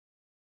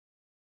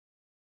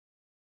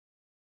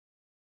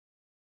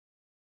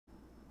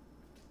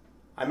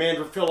I'm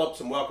Andrew Phillips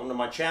and welcome to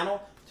my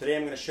channel. Today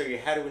I'm going to show you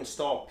how to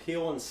install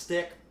peel and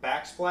stick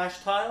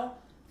backsplash tile.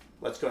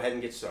 Let's go ahead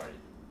and get started.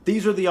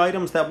 These are the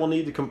items that we'll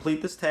need to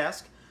complete this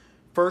task.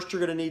 First, you're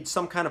going to need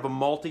some kind of a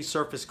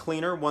multi-surface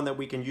cleaner, one that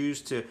we can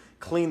use to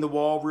clean the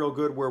wall real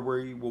good where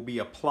we will be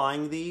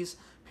applying these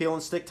peel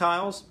and stick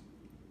tiles.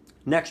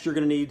 Next, you're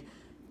going to need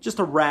just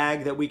a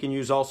rag that we can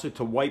use also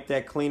to wipe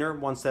that cleaner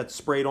once that's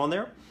sprayed on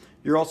there.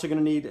 You're also going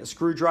to need a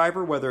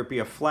screwdriver, whether it be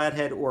a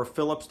flathead or a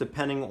Phillips,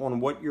 depending on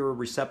what your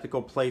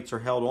receptacle plates are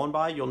held on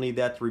by. You'll need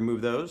that to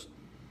remove those.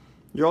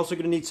 You're also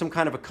going to need some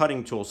kind of a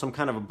cutting tool, some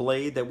kind of a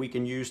blade that we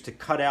can use to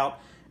cut out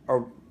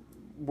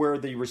where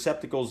the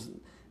receptacles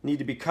need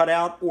to be cut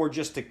out, or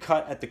just to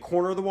cut at the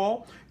corner of the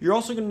wall. You're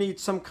also going to need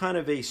some kind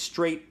of a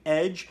straight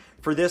edge.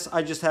 For this,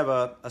 I just have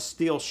a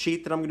steel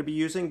sheet that I'm going to be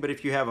using, but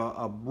if you have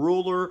a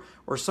ruler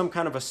or some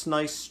kind of a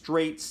nice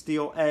straight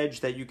steel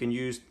edge that you can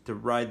use to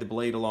ride the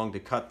blade along to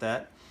cut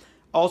that.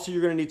 Also,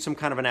 you're going to need some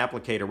kind of an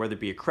applicator, whether it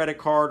be a credit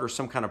card or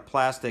some kind of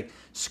plastic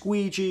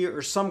squeegee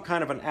or some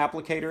kind of an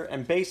applicator,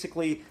 and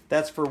basically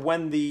that's for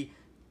when the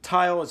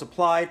tile is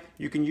applied.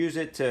 You can use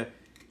it to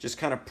just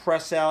kind of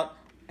press out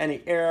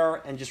any air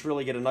and just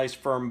really get a nice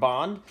firm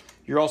bond.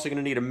 You're also going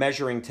to need a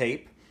measuring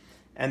tape,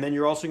 and then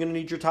you're also going to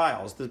need your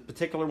tiles. The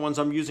particular ones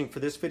I'm using for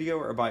this video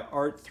are by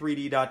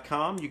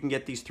art3d.com. You can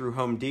get these through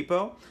Home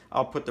Depot.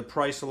 I'll put the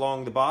price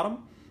along the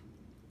bottom,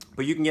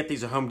 but you can get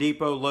these at Home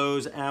Depot,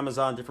 Lowe's,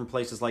 Amazon, different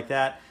places like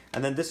that.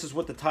 And then this is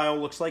what the tile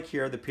looks like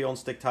here, the peel and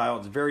stick tile.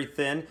 It's very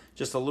thin,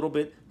 just a little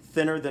bit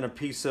thinner than a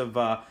piece of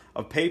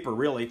paper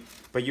really,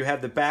 but you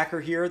have the backer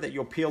here that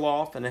you'll peel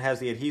off, and it has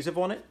the adhesive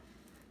on it.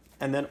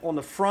 And then on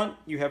the front,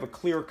 you have a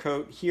clear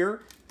coat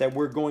here that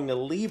we're going to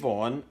leave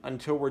on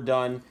until we're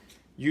done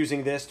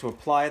using this to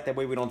apply it. That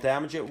way we don't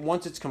damage it.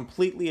 Once it's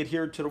completely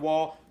adhered to the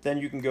wall, then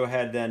you can go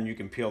ahead, then you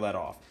can peel that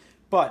off.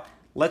 But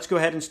let's go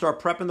ahead and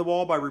start prepping the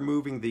wall by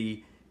removing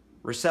the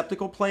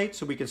receptacle plate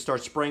so we can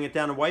start spraying it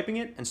down and wiping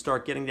it and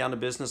start getting down to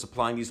business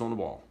applying these on the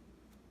wall.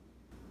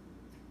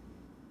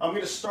 I'm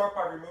going to start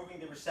by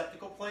removing the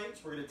receptacle plates.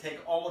 We're going to take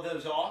all of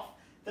those off.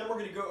 Then we're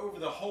going to go over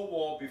the whole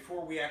wall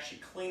before we actually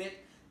clean it.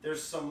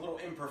 There's some little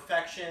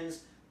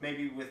imperfections,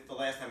 maybe with the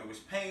last time it was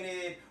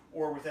painted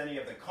or with any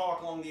of the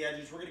caulk along the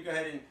edges. We're going to go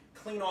ahead and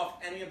clean off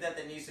any of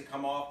that needs to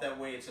come off. That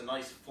way it's a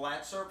nice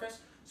flat surface.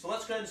 So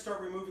let's go ahead and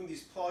start removing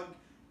these plug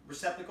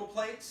receptacle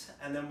plates,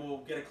 and then we'll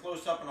get a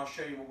close-up and I'll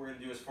show you what we're going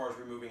to do as far as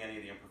removing any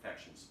of the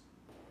imperfections.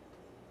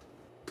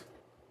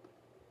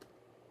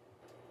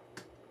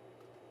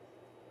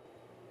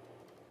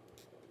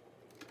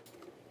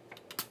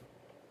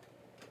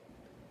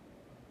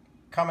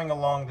 Coming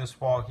along this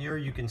wall here,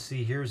 you can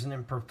see here's an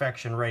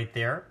imperfection right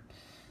there.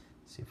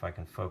 Let's see if I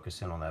can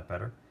focus in on that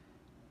better.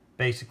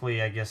 Basically,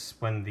 I guess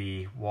when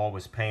the wall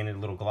was painted, a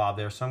little glob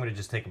there, so I'm going to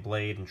just take a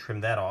blade and trim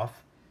that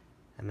off.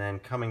 And then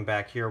coming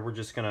back here, we're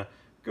just going to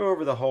go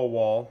over the whole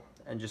wall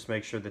and just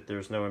make sure that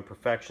there's no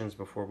imperfections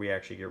before we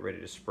actually get ready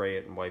to spray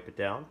it and wipe it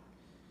down.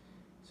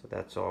 So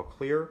that's all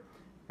clear.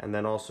 And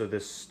then also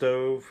this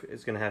stove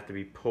is going to have to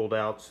be pulled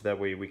out so that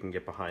way we can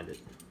get behind it.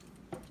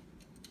 I'm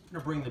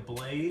going to bring the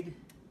blade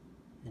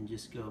and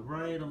just go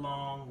right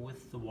along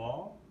with the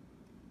wall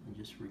and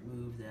just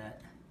remove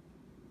that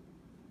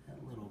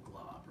little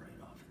glob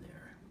right off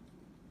there.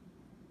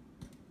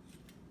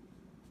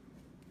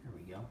 There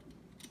we go.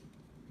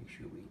 Make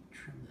sure we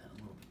trim that a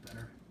little bit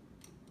better.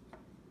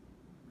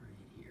 Right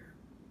here.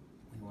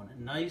 We want it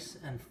nice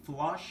and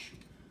flush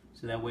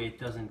so that way it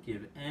doesn't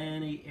give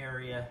any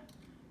area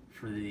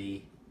for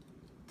the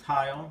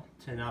tile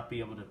to not be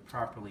able to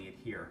properly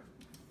adhere.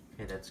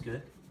 Okay, that's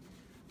good.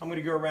 I'm going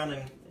to go around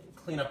and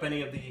clean up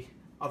any of the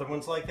other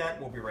ones like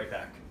that. We'll be right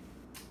back.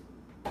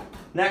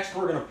 Next,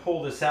 we're going to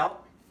pull this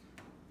out.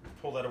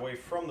 Pull that away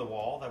from the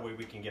wall. That way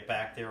we can get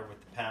back there with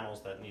the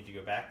panels that need to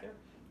go back there.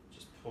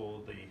 Just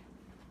pull the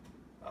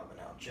oven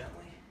out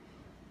gently.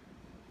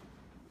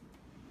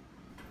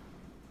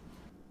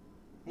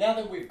 Now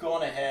that we've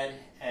gone ahead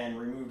and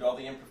removed all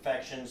the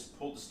imperfections,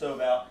 pulled the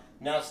stove out,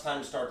 now it's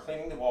time to start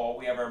cleaning the wall.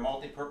 We have our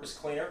multi-purpose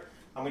cleaner.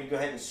 I'm going to go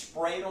ahead and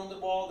spray it on the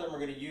wall. Then we're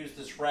going to use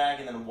this rag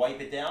and then wipe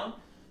it down.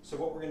 So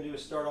what we're going to do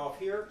is start off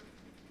here.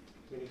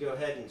 I'm going to go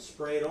ahead and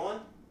spray it on.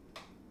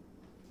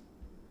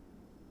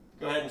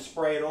 Go ahead and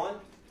spray it on.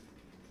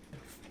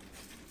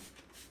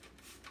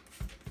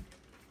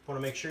 Want to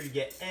make sure you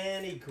get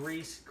any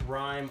grease,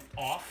 grime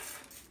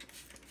off,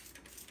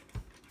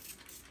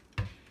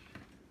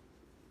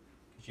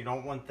 because you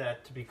don't want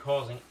that to be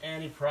causing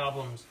any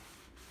problems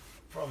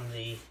from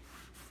the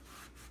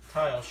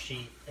tile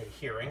sheet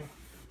adhering.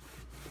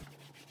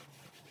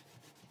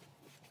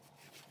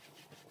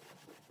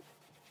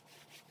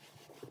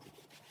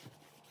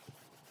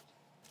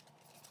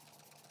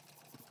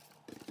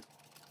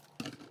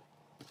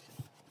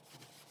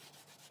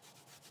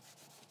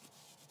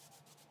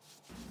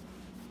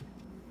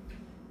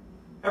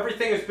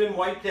 Everything has been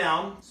wiped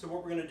down, so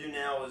what we're going to do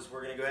now is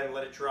we're going to go ahead and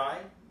let it dry,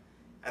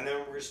 and then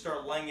we're going to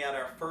start laying out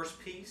our first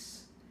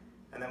piece,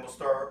 and then we'll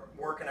start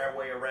working our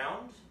way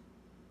around,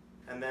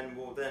 and then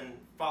we'll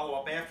follow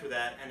up after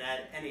that and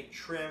add any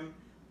trim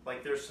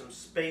like there's some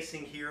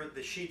spacing here.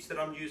 The sheets that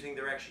I'm using,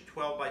 they're actually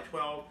 12 by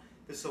 12.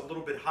 This is a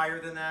little bit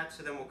higher than that,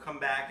 so then we'll come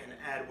back and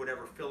add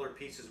whatever filler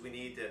pieces we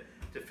need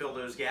to fill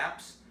those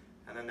gaps,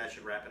 and then that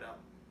should wrap it up.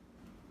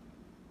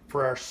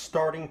 For our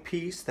starting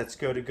piece, that's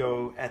going to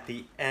go at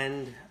the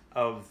end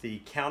of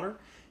the counter.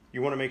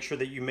 You want to make sure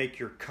that you make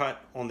your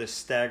cut on this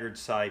staggered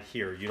side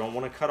here. You don't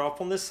want to cut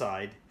off on this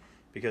side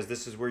because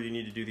this is where you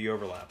need to do the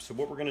overlap. So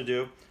what we're going to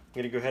do, I'm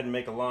going to go ahead and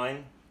make a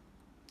line.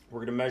 We're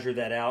going to measure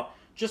that out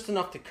just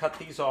enough to cut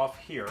these off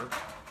here.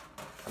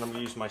 And I'm going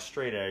to use my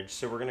straight edge.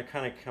 So we're going to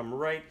kind of come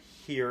right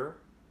here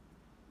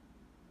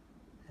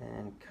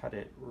and cut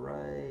it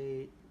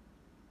right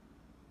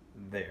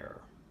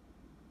there.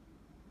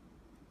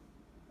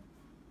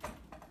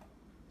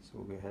 So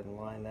we'll go ahead and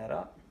line that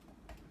up.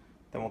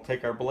 Then we'll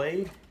take our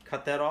blade,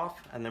 cut that off,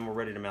 and then we're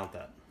ready to mount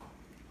that.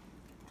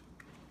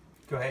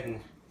 Go ahead and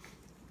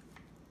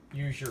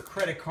use your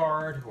credit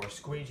card or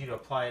squeegee to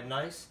apply it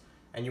nice.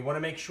 And you want to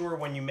make sure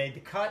when you made the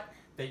cut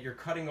that you're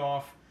cutting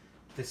off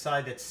the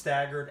side that's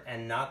staggered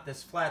and not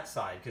this flat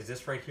side, because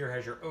this right here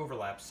has your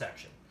overlap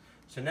section.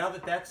 So now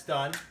that that's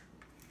done,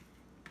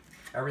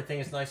 everything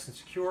is nice and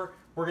secure.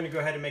 We're going to go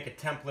ahead and make a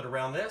template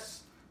around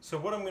this. So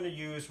what I'm going to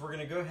use, we're going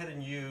to go ahead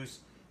and use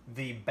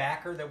the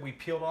backer that we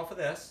peeled off of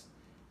this,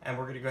 and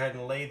we're going to go ahead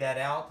and lay that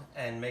out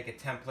and make a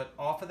template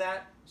off of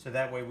that, so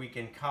that way we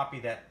can copy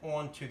that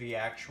onto the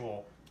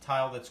actual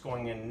tile that's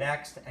going in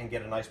next and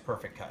get a nice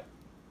perfect cut.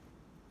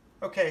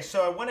 Okay,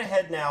 so I went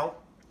ahead now,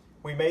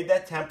 we made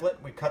that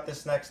template, we cut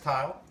this next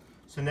tile.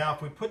 So now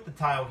if we put the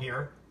tile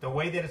here, the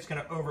way that it's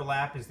going to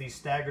overlap is these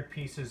staggered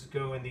pieces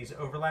go in these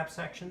overlap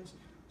sections.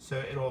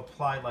 So it'll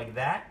apply like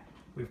that.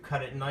 We've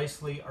cut it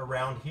nicely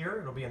around here.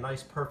 It'll be a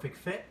nice perfect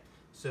fit.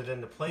 So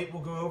then the plate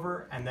will go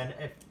over, and then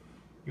if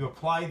you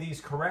apply these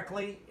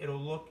correctly, it'll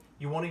look,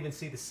 you won't even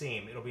see the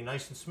seam. It'll be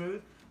nice and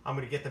smooth. I'm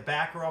going to get the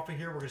backer off of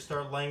here. We're going to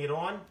start laying it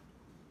on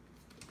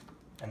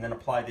and then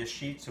apply this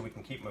sheet so we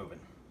can keep moving.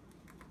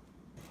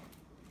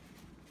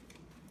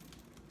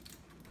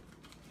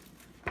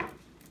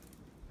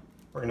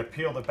 We're going to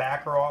peel the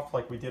backer off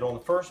like we did on the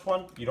first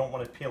one. You don't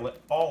want to peel it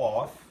all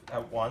off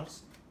at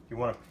once. You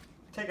want to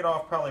take it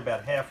off probably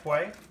about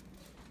halfway,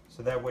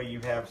 so that way you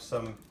have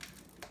some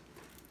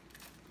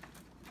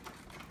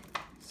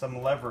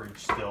leverage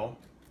still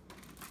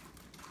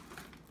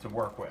to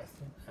work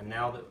with. And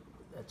now that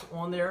that's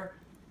on there,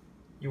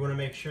 you want to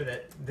make sure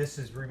that this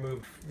is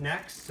removed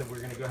next. So we're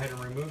going to go ahead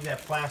and remove that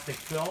plastic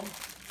film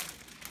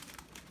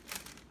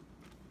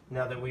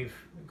now that we've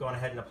gone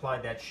ahead and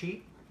applied that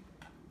sheet.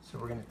 So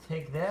we're going to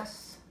take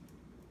this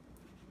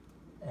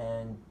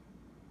and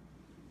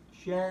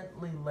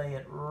gently lay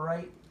it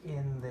right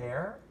in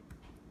there.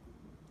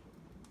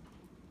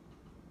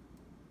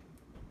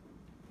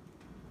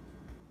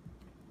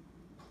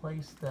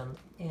 Place them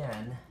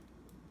in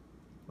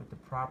with the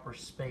proper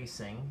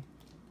spacing.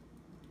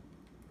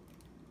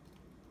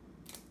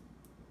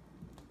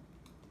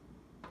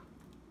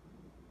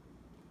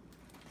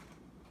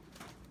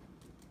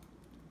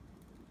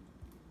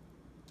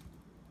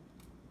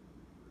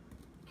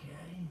 Okay,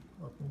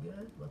 looking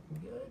good, looking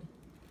good.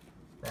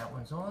 That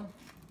one's on.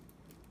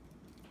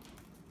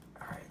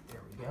 All right,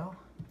 there we go.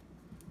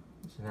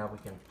 So now we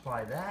can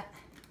apply that.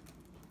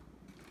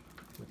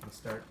 We can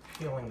start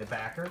peeling the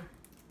backer.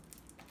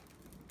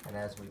 And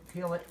as we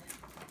peel it,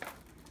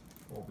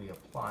 we'll be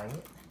applying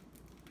it.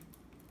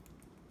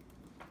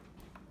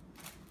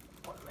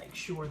 Want to make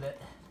sure that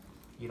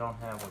you don't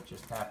have what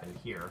just happened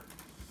here.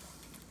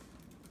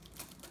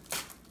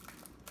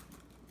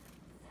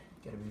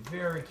 Got to be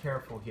very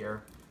careful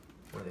here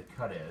where the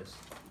cut is.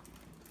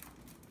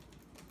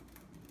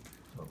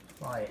 So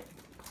apply it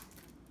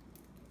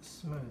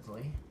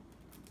smoothly.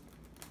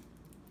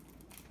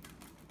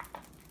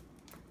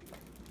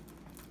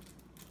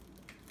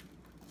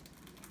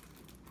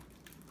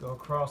 Go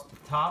across the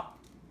top,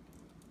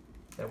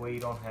 that way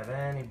you don't have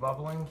any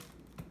bubbling.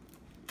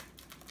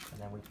 And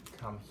then we can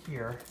come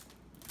here,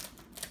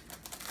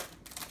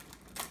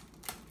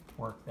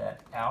 work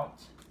that out,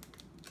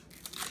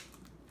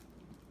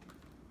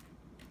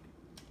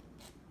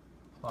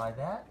 apply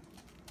that.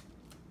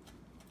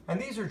 And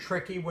these are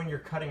tricky when you're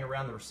cutting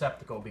around the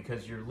receptacle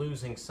because you're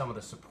losing some of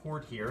the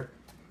support here.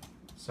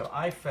 So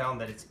I found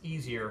that it's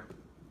easier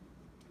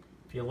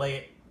if you lay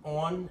it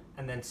on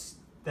and then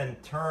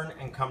turn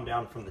and come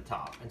down from the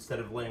top instead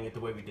of laying it the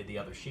way we did the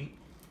other sheet.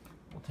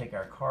 We'll take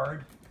our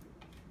card,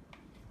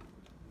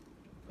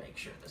 make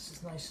sure this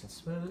is nice and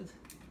smooth,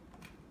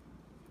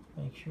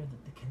 make sure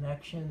that the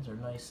connections are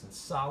nice and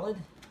solid,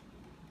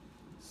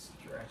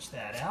 stretch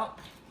that out,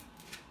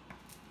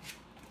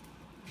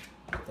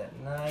 get that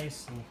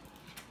nice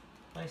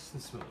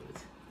and smooth.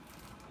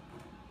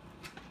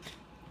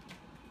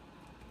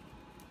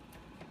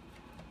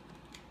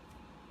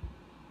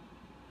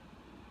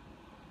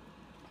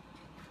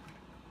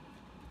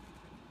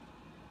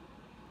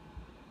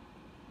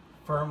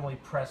 Firmly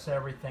press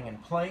everything in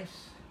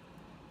place.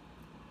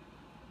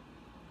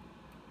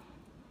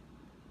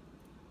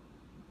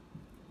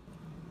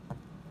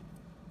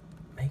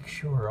 Make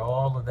sure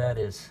all of that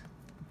is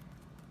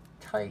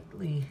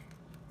tightly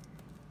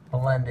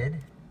blended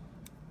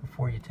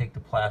before you take the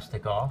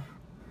plastic off.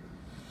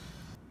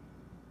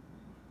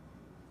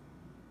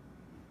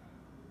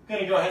 I'm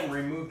going to go ahead and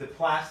remove the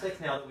plastic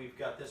now that we've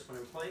got this one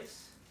in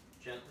place.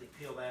 Gently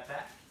peel that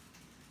back.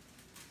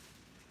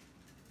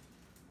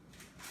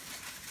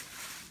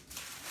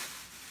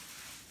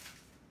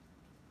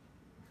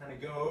 Kind of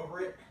go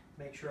over it,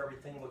 make sure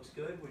everything looks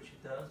good, which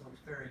it does, looks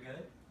very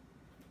good.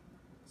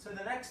 So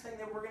the next thing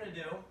that we're going to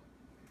do,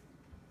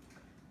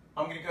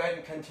 I'm going to go ahead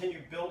and continue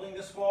building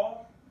this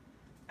wall,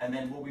 and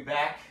then we'll be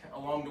back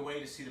along the way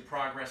to see the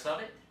progress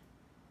of it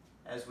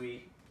as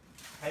we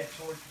head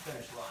towards the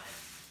finish line.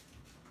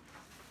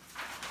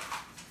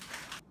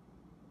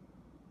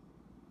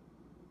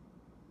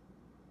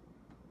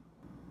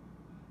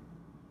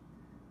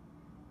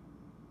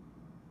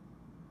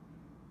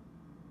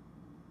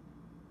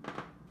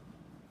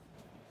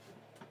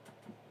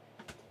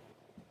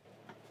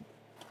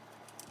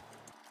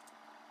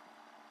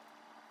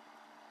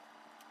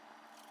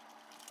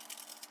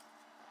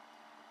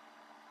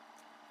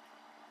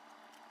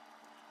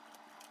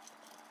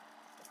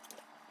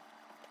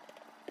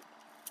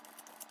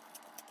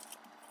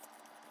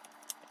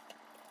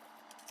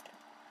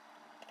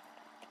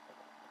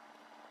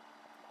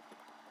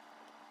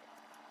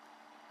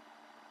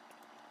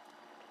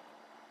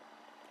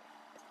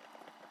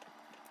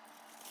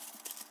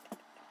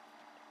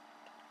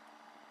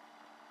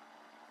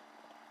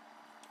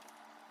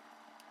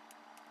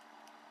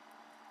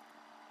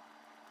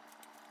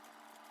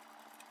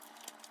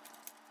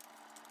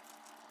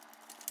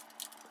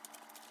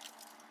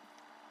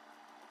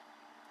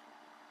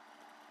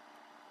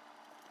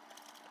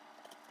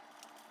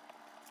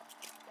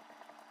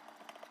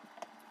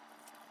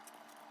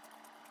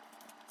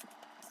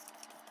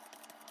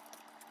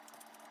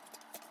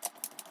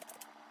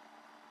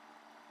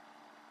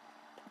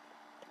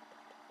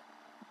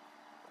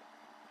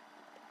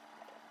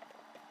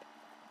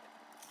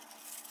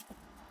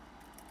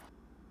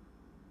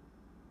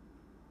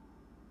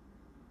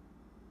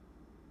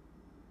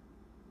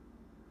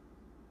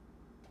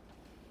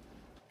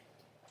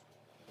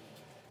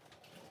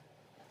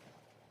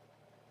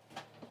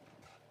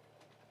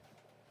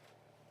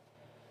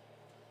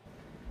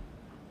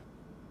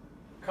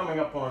 Coming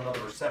up on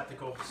another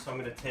receptacle, so I'm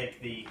going to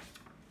take the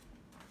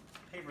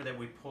paper that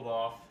we pulled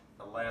off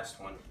the last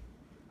one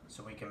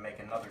so we can make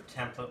another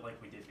template like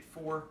we did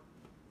before.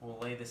 We'll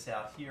lay this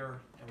out here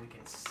and we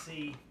can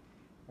see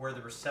where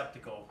the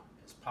receptacle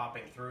is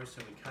popping through,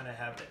 so we kind of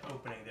have the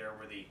opening there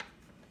where the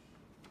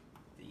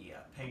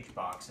page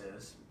box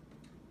is.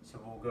 So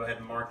we'll go ahead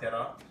and mark that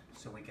up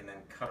so we can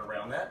then cut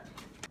around that.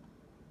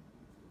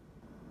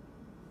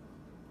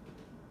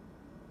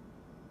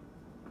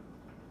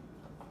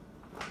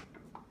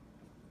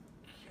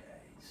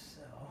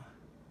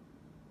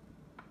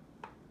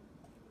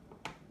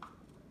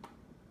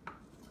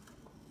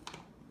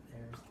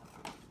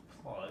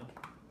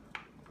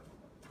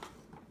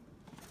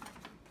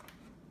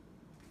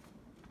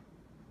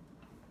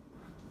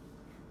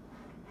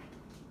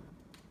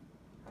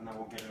 And then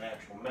we'll get an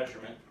actual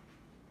measurement.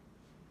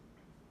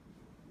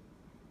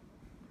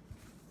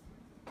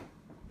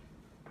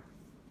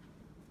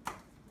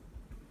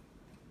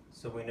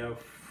 So we know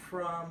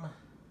we're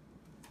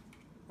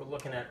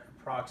looking at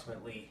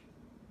approximately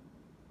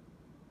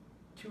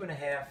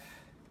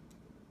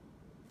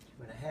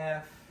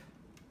 2.5,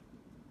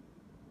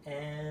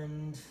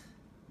 and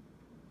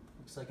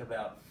looks like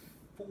about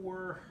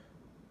 4.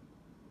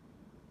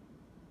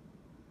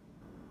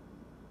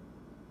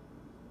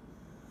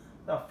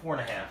 About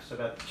 4.5, so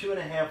about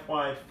 2.5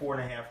 wide,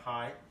 4.5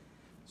 high.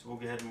 So we'll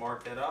go ahead and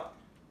mark that up,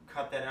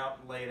 cut that out,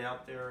 lay it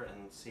out there,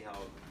 and see how.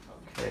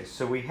 Okay,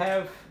 so we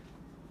have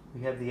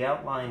the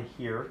outline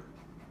here,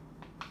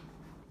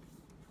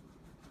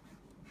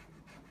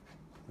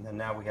 and then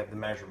now we have the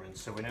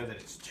measurements. So we know that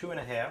it's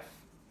 2.5.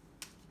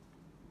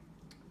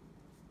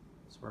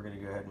 So we're going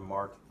to go ahead and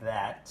mark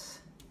that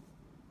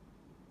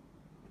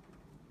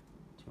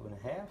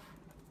 2.5,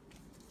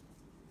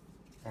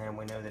 and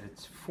we know that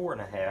it's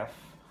 4.5.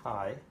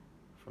 high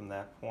from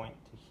that point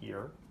to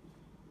here,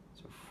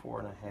 so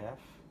 4.5,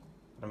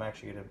 but I'm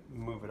actually going to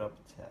move it up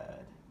a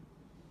tad.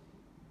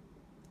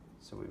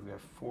 So we've got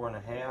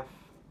 4.5,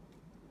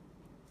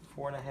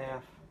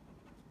 4.5,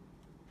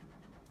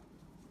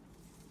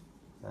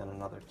 then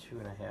another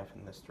 2.5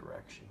 in this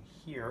direction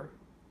here.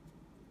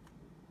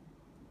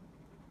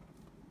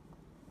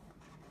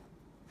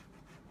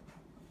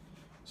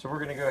 So we're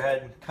going to go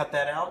ahead and cut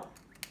that out,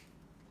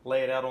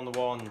 lay it out on the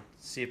wall, and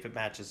see if it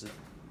matches it.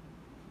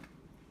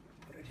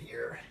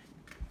 Here,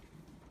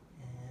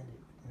 and it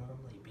would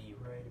normally be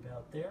right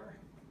about there.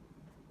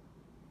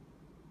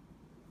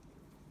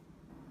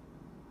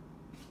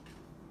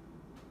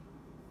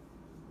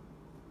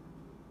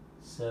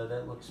 So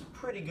that looks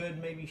pretty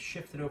good. Maybe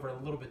shift it over a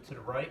little bit to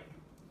the right,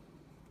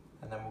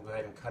 and then we'll go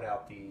ahead and cut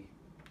out the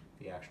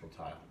actual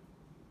tile.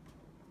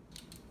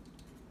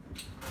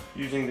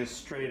 Using this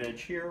straight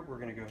edge here, we're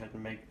going to go ahead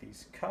and make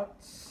these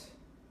cuts.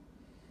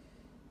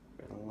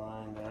 Go ahead and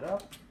line that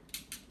up.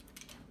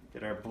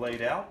 Get our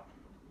blade out.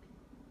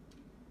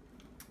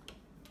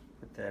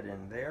 that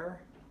in there.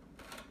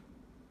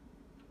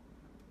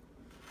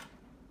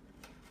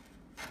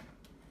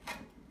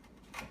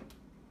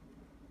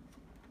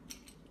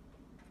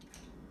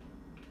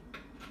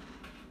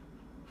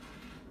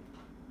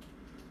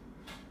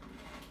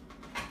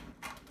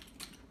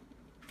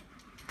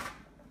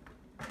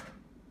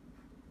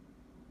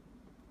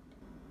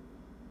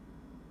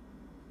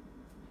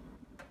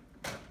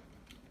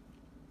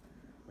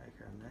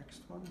 Make our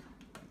next one.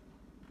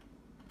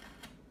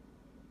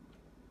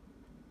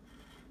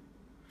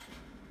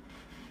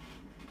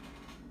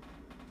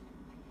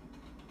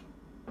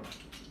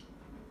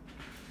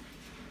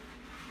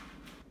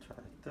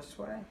 This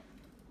way.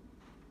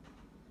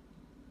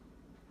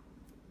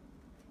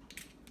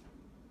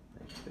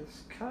 Make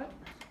this cut.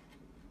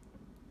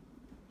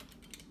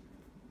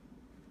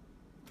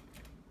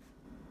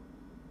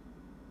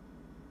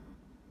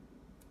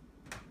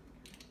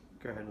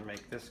 Go ahead and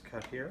make this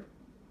cut here.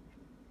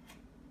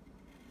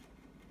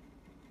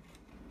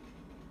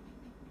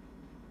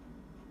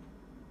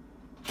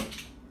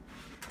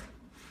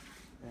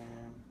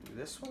 And do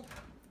this one.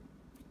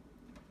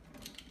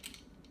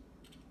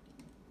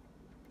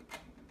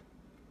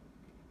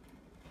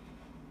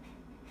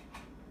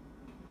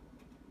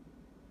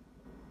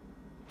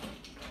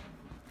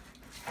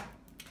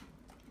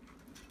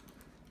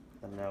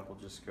 And now we'll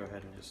just go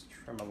ahead and just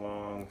trim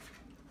along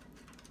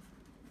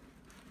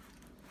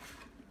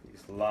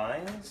these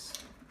lines.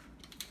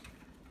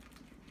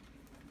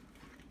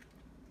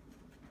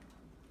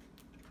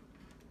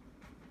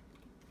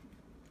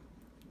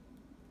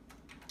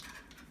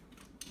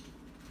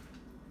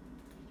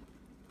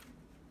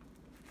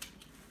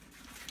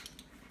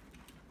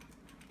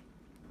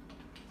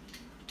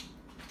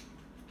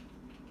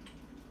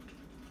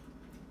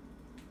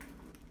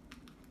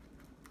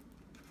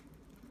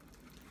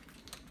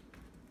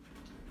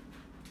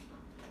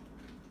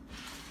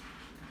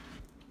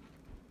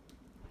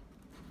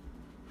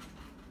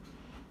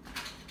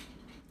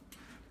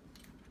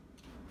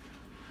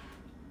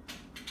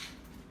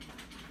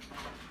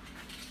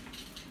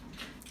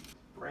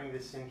 Bring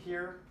this in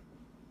here,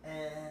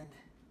 and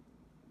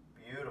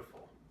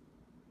beautiful,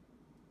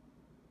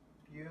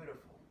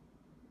 beautiful.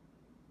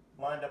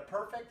 Lined up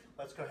perfect.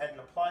 Let's go ahead and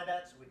apply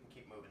that so we can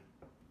keep moving.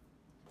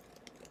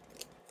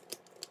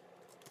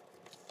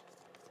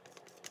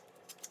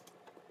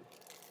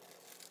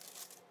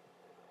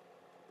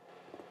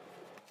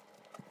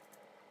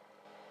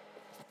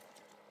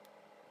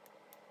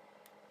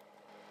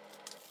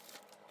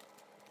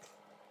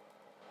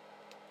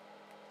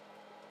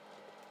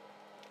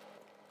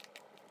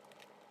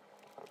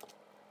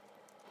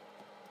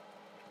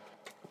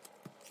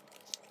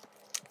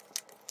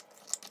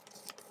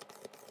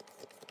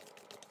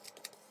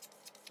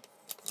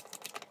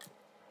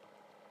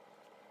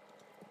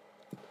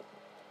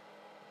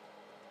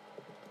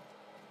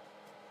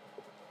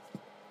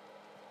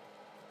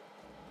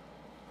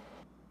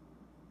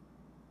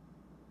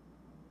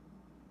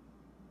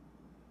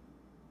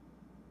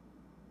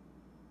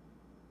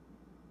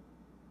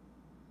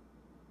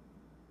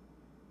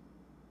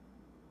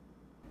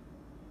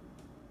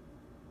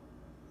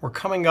 We're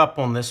coming up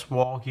on this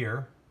wall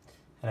here,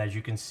 and as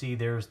you can see,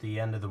 there's the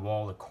end of the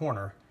wall, the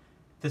corner.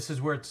 This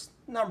is where it's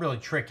not really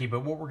tricky,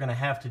 but what we're going to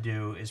have to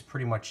do is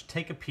pretty much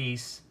take a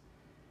piece,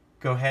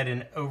 go ahead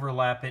and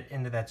overlap it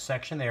into that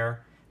section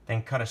there,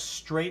 then cut a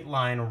straight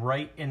line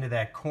right into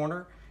that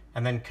corner,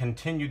 and then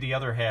continue the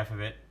other half of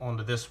it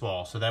onto this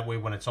wall. So that way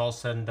when it's all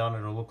said and done,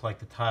 it'll look like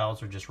the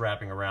tiles are just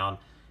wrapping around,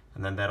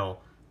 and then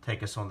that'll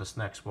take us on this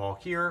next wall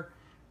here,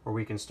 where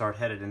we can start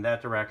headed in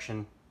that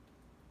direction.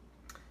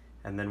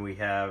 And then we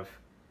have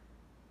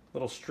a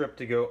little strip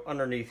to go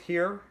underneath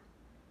here,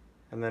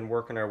 and then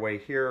working our way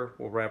here,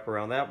 we'll wrap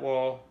around that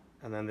wall,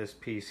 and then this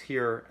piece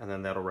here, and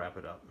then that'll wrap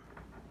it up.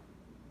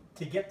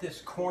 To get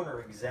this corner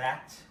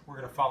exact, we're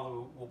going to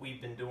follow what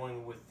we've been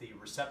doing with the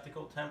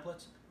receptacle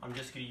templates. I'm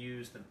just going to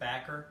use the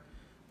backer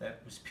that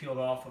was peeled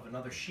off of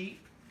another sheet.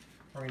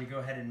 We're going to go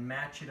ahead and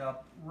match it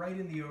up right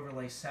in the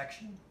overlay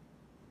section,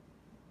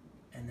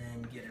 and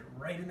then get it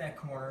right in that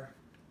corner.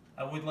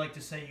 I would like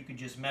to say you could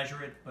just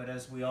measure it, but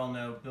as we all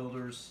know,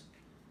 builders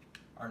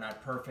are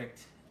not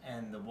perfect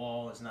and the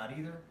wall is not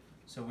either.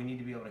 So we need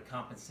to be able to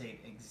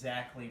compensate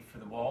exactly for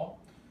the wall.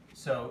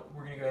 So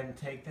we're going to go ahead and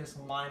take this,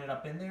 line it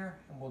up in there,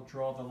 and we'll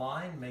draw the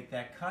line, make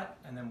that cut,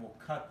 and then we'll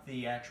cut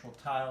the actual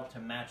tile to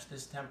match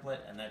this template,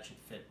 and that should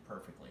fit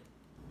perfectly.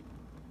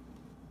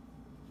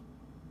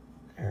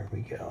 There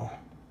we go.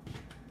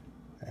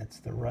 That's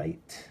the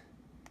right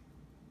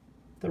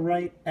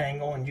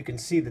angle, and you can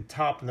see the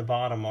top and the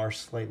bottom are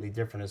slightly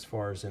different as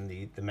far as in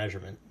the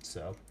measurement,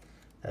 so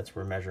that's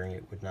where measuring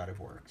it would not have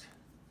worked.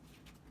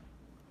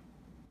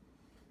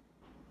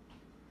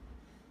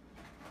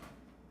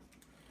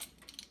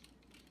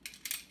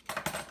 Let's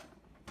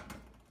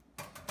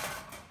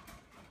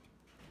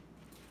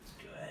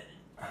go ahead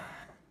and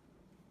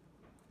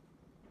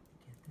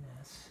get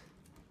this.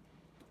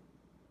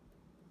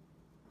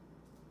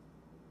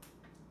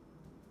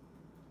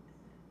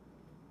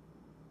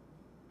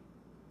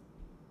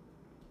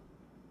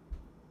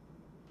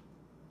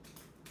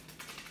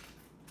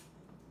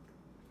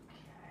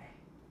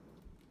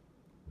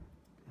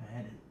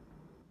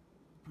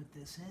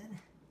 this in.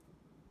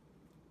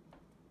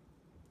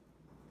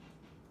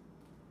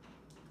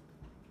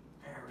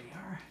 There we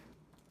are.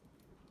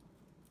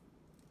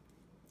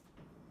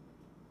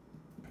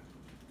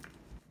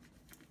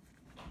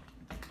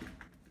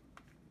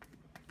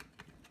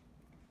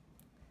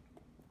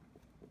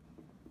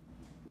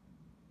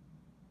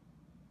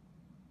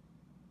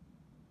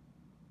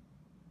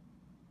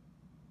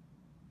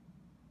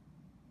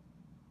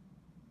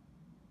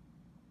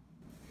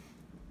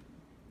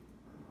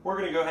 We're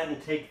going to go ahead and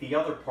take the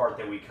other part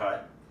that we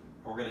cut.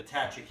 We're going to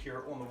attach it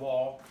here on the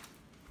wall,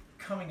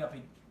 coming up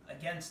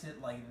against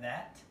it like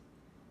that,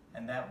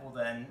 and that will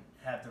then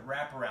have the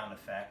wraparound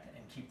effect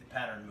and keep the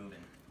pattern moving.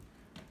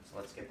 So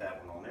let's get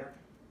that one on there.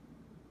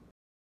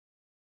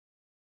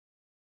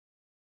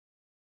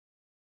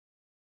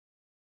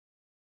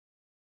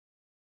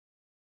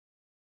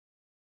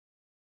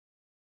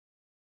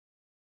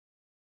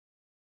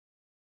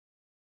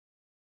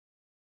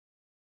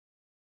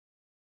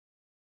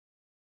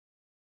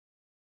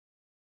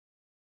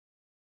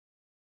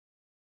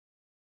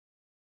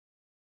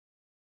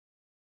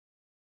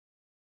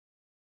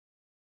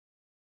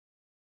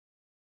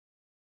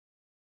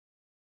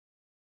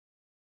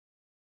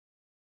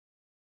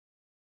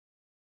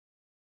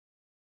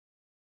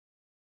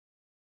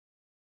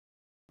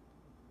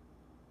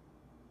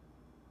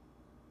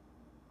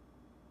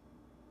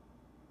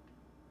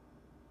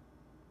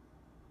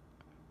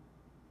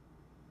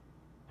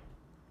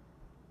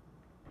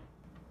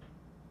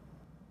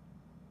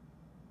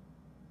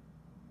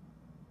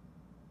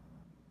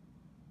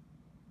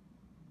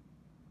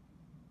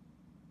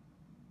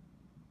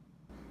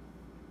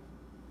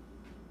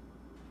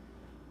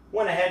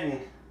 Went ahead and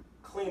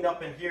cleaned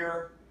up in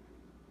here,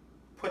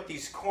 put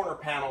these corner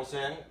panels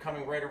in,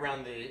 coming right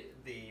around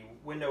the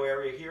window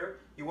area here.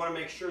 You want to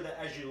make sure that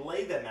as you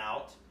lay them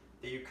out,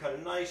 that you cut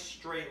a nice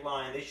straight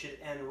line. They should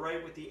end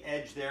right with the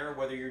edge there,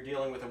 whether you're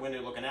dealing with a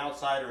window looking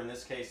outside or in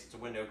this case it's a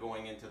window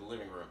going into the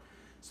living room.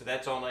 So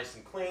that's all nice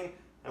and clean.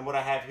 And what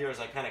I have here is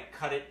I kind of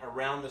cut it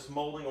around this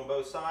molding on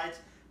both sides.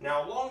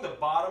 Now along the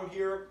bottom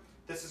here,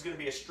 this is going to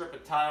be a strip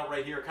of tile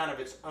right here, kind of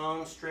its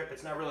own strip.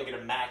 It's not really going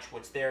to match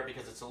what's there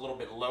because it's a little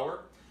bit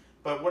lower.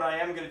 But what I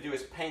am going to do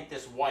is paint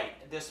this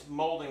white. This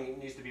molding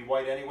needs to be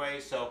white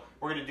anyway, so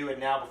we're going to do it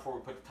now before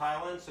we put the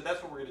tile in. So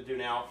that's what we're going to do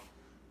now.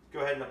 Go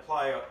ahead and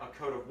apply a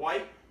coat of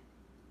white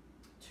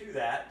to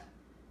that.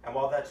 And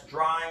while that's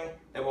drying,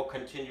 then we'll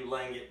continue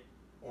laying it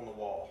on the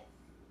wall,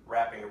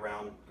 wrapping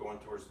around, going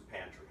towards the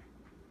pantry.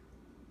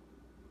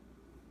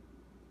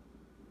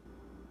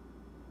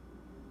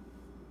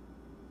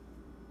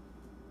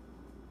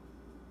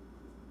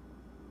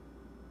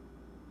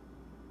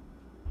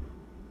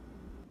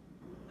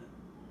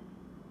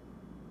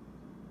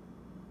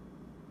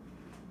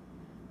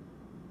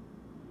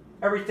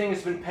 Everything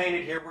has been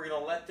painted here. We're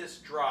going to let this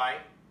dry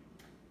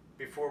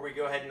before we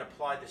go ahead and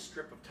apply the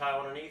strip of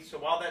tile underneath. So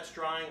while that's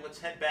drying, let's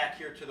head back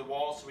here to the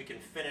wall so we can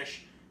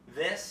finish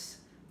this.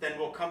 Then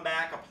we'll come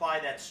back,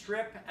 apply that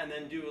strip, and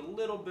then do a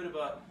little bit of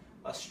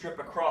a strip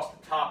across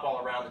the top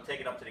all around to take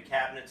it up to the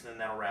cabinets, and then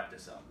that'll wrap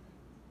this up.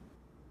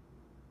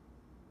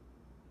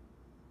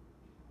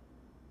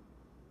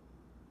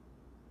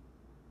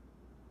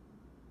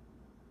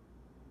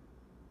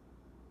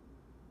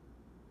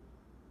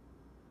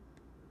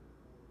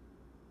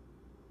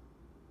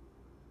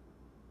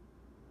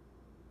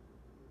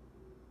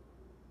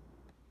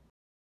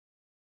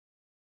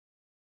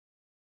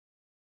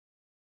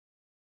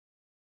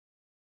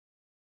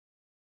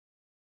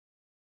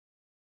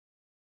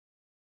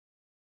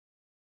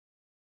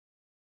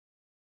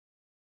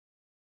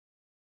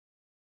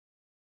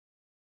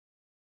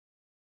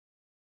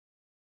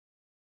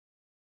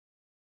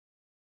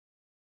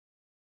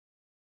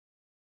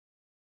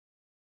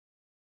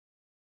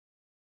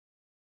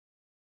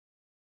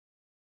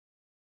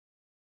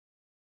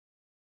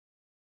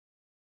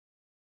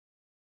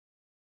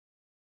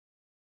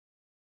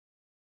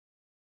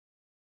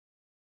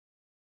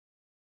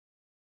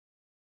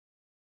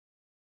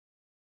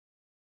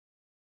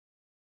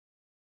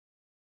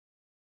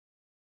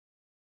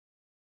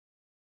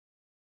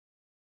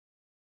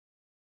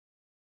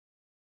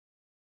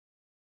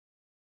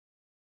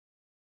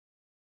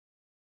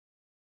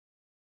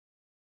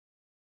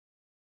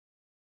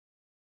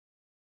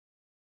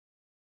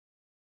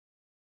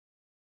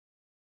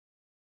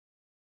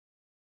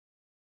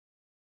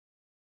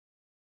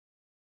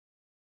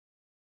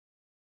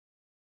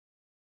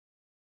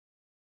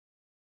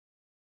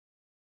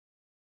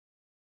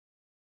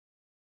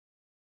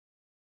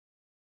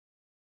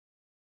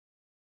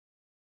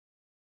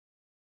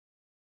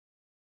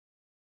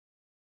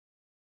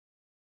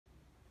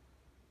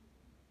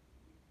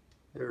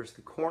 There's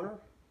the corner,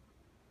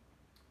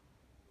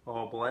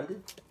 all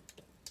blended.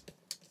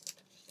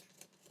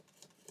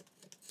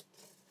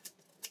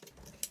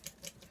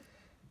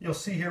 You'll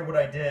see here what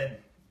I did.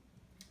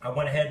 I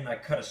went ahead and I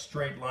cut a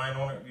straight line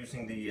on it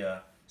using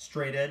the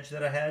straight edge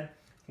that I had,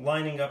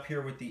 lining up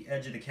here with the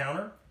edge of the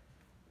counter.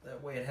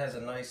 That way it has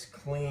a nice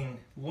clean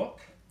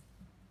look.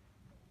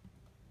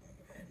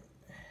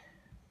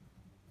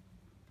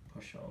 Put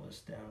push all this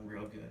down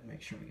real good.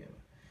 Make sure we get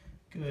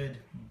a good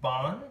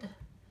bond.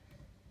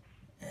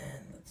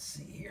 And let's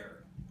see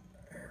here.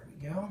 There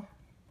we go.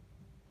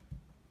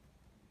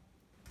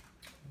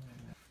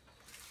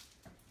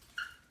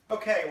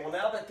 Okay, well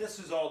now that this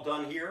is all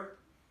done here,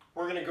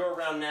 we're going to go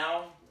around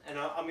now, and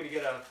I'm going to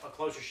get a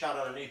closer shot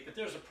underneath, but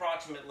there's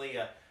approximately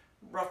a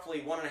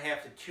roughly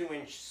 1.5 to 2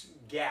 inch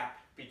gap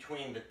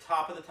between the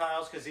top of the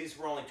tiles, because these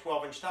were only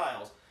 12-inch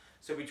tiles.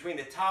 So between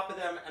the top of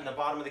them and the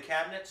bottom of the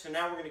cabinet. So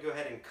now we're going to go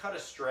ahead and cut a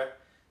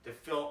strip to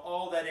fill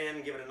all that in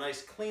and give it a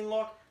nice clean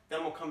look.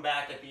 Then we'll come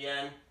back at the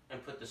end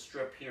and put the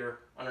strip here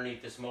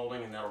underneath this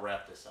molding, and that'll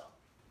wrap this up.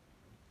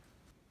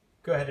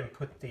 Go ahead and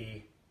put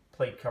the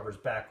plate covers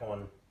back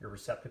on your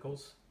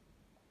receptacles.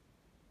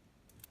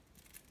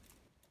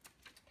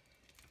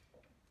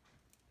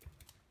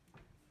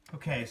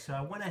 Okay, so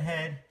I went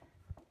ahead,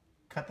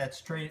 cut that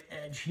straight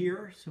edge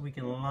here so we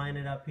can line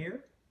it up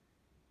here.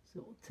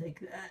 So we'll take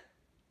that,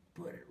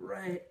 put it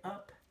right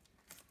up,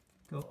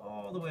 go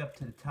all the way up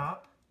to the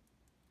top,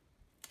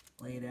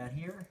 lay it out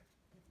here,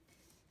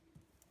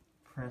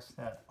 press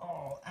that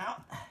all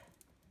out,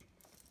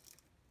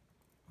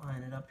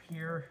 line it up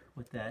here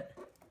with that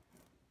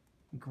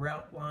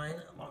grout line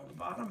along the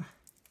bottom.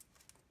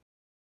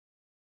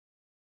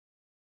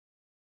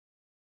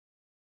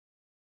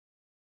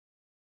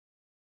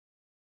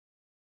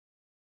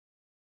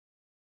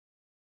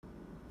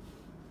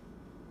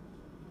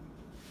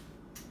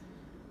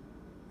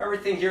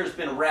 Everything here has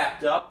been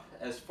wrapped up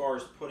as far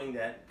as putting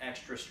that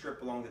extra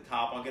strip along the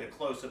top. I'll get a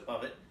close-up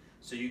of it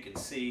so you can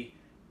see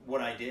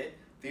what I did.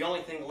 The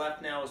only thing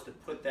left now is to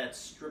put that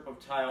strip of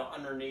tile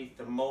underneath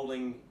the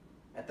molding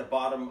at the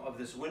bottom of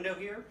this window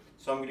here.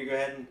 So I'm going to go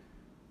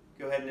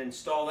ahead and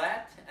install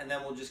that, and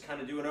then we'll just kind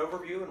of do an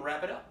overview and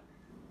wrap it up.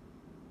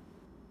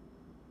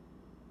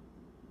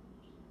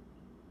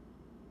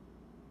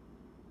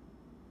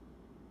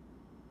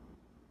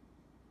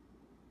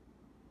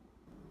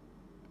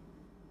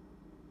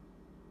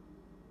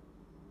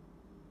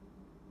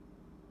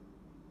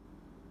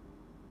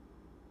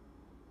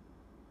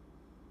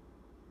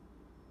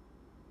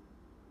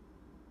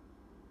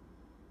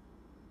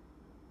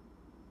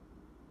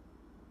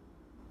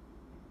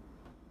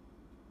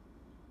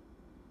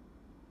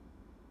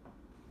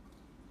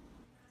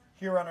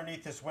 Here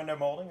underneath this window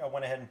molding, I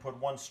went ahead and put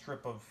one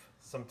strip of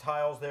some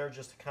tiles there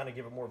just to kind of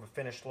give it more of a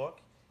finished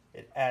look.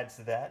 It adds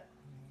to that,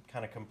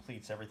 kind of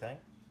completes everything.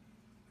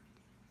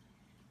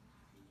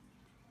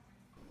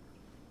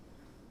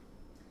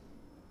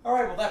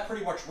 Alright, well that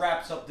pretty much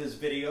wraps up this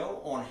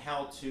video on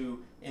how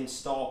to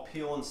install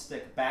peel and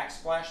stick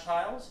backsplash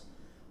tiles.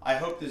 I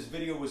hope this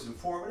video was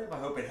informative. I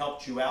hope it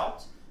helped you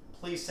out.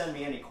 Please send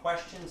me any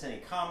questions, any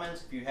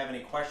comments. If you have any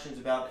questions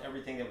about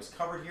everything that was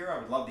covered here, I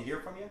would love to hear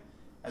from you.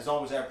 As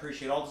always, I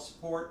appreciate all the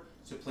support,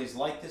 so please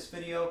like this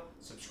video,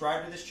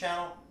 subscribe to this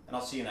channel, and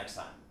I'll see you next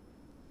time.